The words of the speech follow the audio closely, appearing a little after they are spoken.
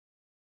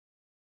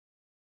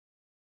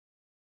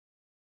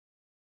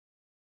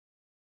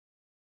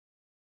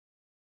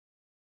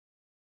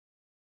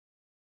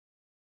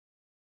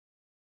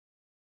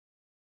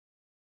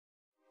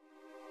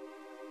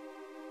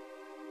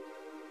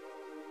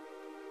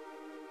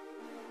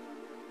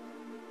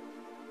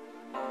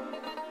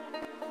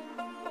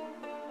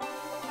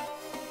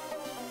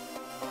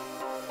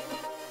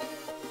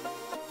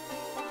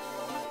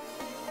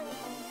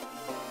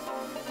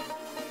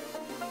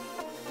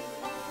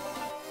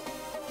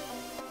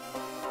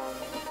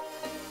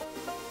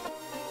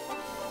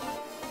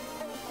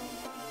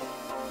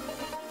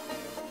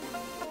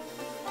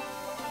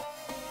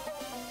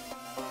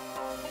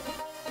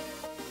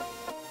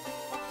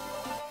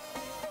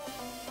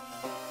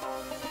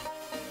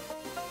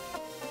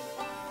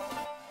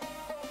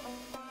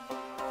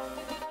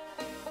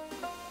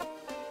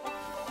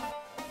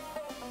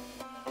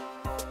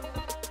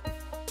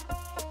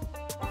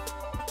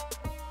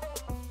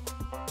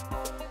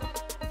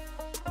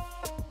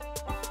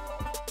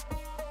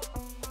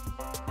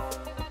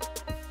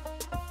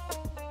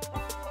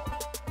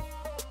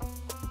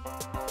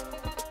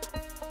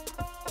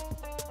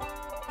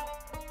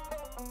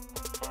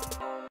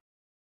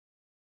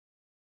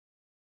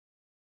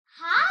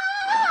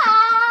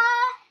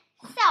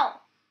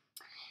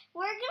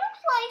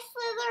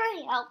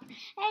Oh,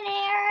 and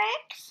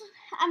Eric's.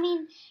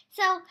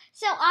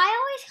 So I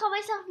always call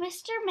myself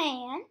Mr.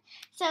 Man.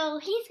 So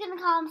he's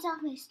gonna call himself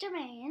Mr.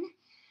 Man.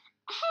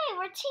 Hey,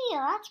 we're teal.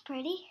 That's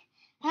pretty.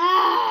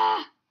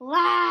 Ah,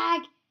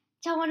 lag.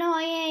 So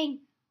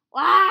annoying.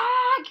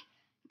 Lag.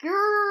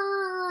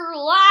 Grrr,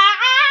 lag.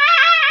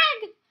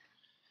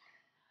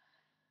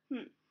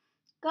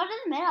 Go to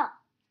the middle.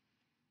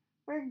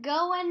 We're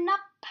going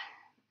up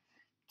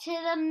to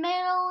the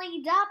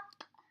middle-y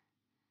up.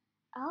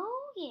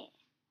 Oh, yeah.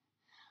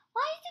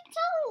 Why is it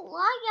so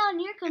laggy on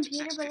your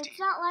computer, but it's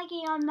not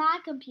laggy on my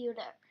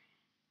computer?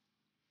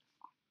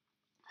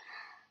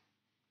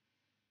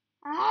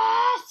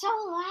 Ah, so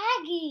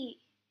laggy.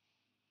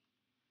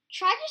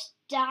 Try just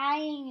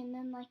dying and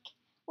then, like,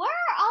 where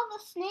are all the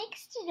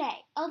snakes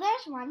today? Oh,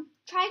 there's one.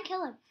 Try and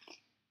kill him.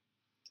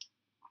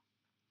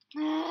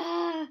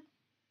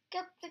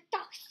 Get the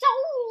dog so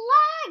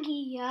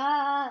laggy.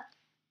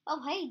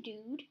 Oh, hey,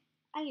 dude.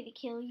 I gotta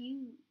kill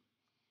you.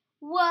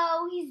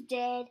 Whoa, he's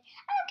dead.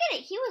 I don't get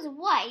it. He was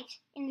white,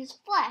 and his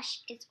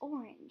flesh is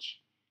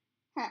orange.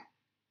 Huh.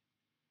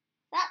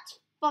 That's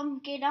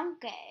funky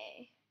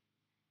donkey.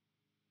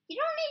 You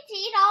don't need to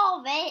eat all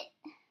of it.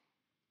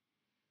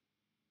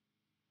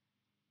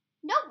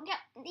 No,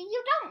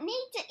 you don't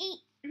need to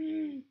eat.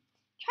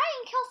 Try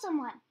and kill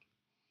someone.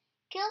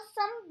 Kill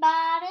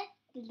somebody.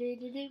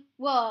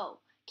 Whoa.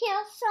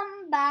 Kill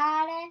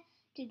somebody.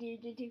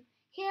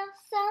 Kill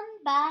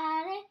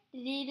somebody.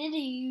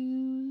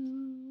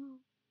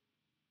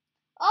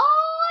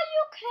 Oh,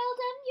 you killed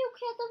him. You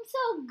killed him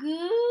so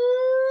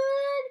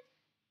good.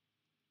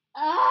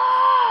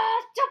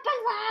 Stupid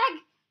lag.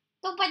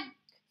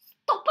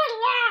 Stupid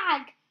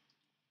lag.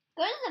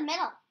 Go to the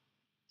middle.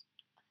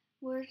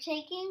 We're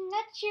taking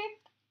a trip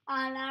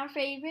on our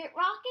favorite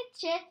rocket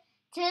ship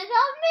to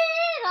the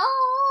middle.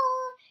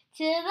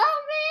 To the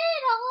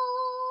middle.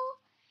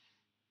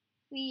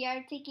 We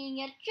are taking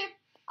a trip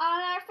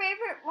on our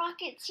favorite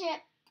rocket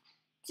ship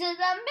to the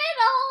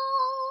middle.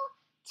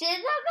 To the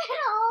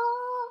middle.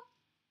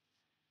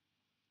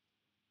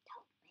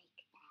 Don't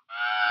make that.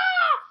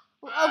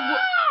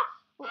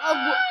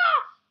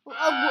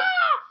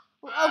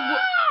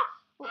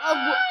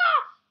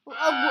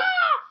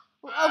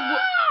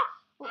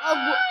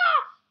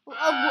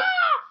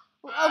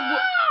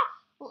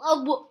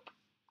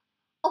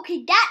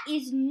 Okay, that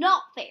is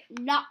not fair.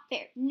 Not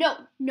fair.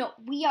 No,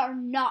 we are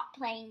not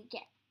playing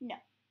again.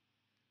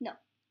 No.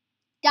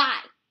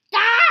 Die.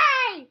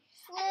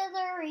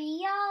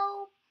 Slitherio.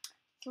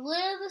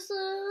 Slitherio.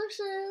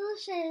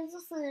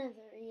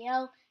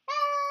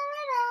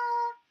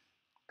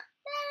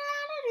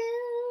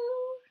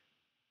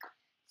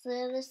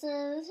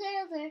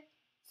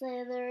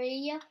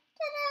 Slitherio.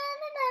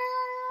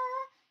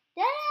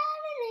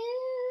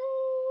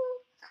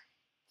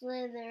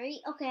 Slithery.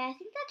 Okay, I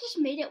think that just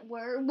made it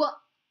worse. What?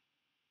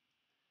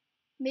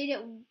 Made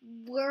it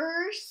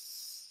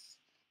worse?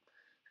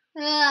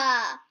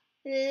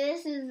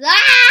 This is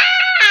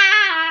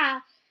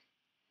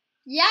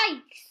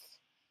Yikes!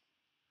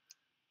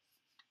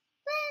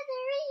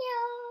 Slitherio.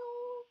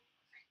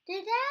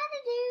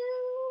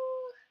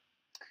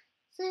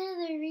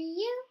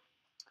 Slitherio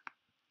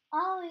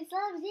always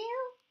loves you.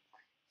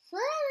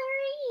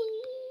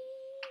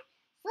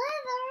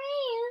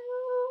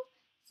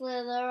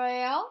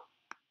 Slitherio.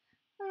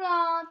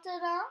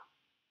 Da-da.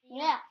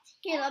 Yeah.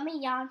 Here, let me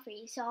yawn for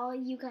you, so all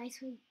you guys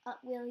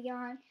will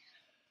yawn.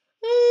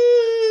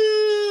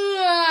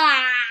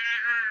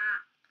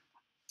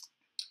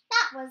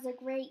 That was a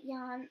great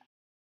yawn.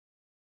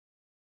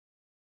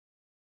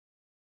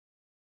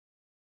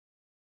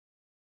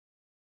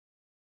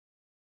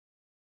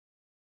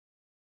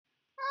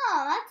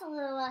 Oh, that's a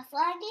little less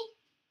laggy.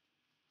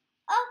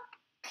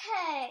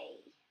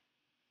 Okay.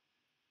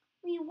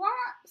 We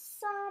want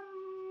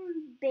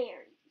some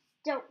berries,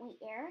 don't we,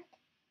 Eric?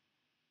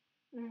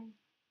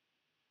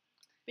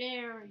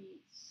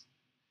 Berries.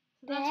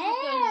 That's what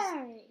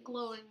those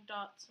glowing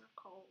dots are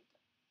called.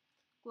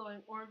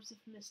 Glowing orbs of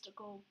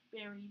mystical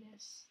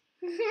berryness.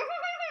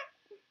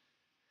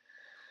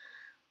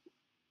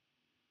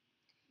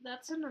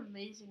 That's an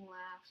amazing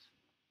laugh.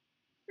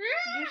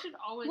 You should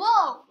always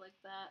laugh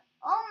like that.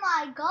 Oh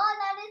my god,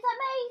 that is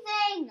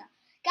amazing!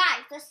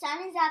 Guys, the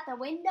sun is out the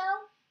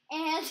window,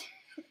 and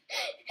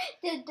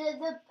the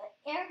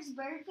Eric's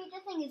bird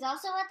feeder thing is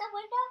also at the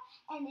window,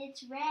 and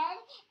it's red,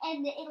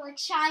 and it like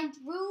shined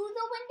through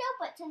the window,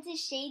 but since his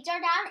shades are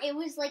down, it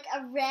was like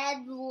a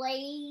red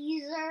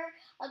laser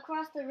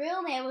across the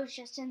room. It was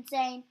just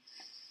insane.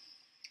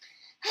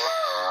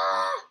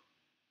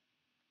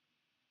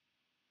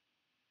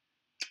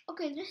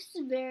 Okay, this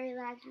is very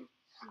laggy.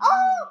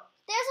 Oh,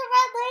 there's a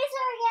red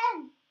laser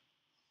again.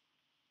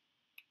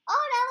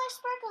 Oh, now there's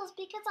sparkles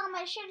because on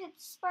my shirt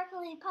it's a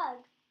sparkly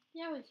pug.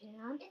 Yeah, we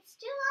can. It's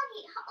too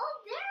laggy. Oh,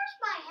 there's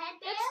my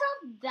headband. It's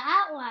not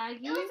that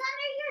laggy. It was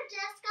under your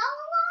desk all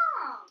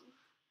along.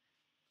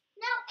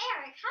 Now,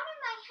 Eric, how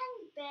did my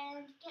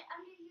headband get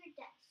under your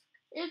desk?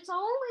 It's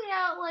only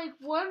at like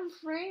 1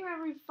 frame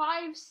every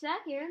 5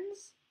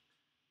 seconds.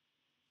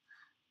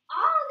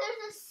 Oh,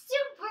 there's a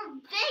super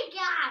big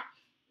guy.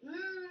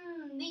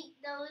 Eat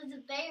those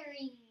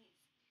berries.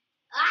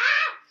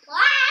 Ah!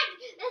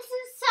 This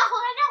is so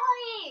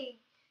annoying.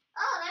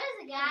 Oh, there's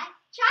a guy.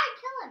 Try and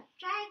kill him.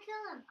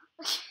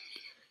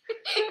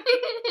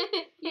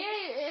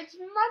 Yeah, it's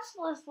much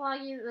less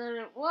laggy than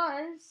it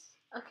was.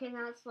 Okay,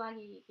 now it's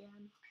laggy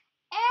again.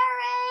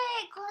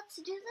 Eric, let's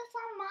do this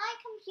on my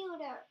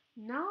computer.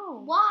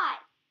 No. Why?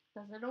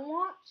 Because I don't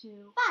want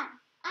to. Fine.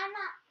 I'm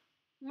not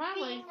My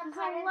being life a is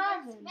part 11.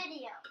 of this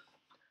video.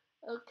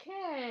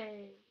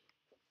 Okay.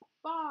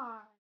 Bye.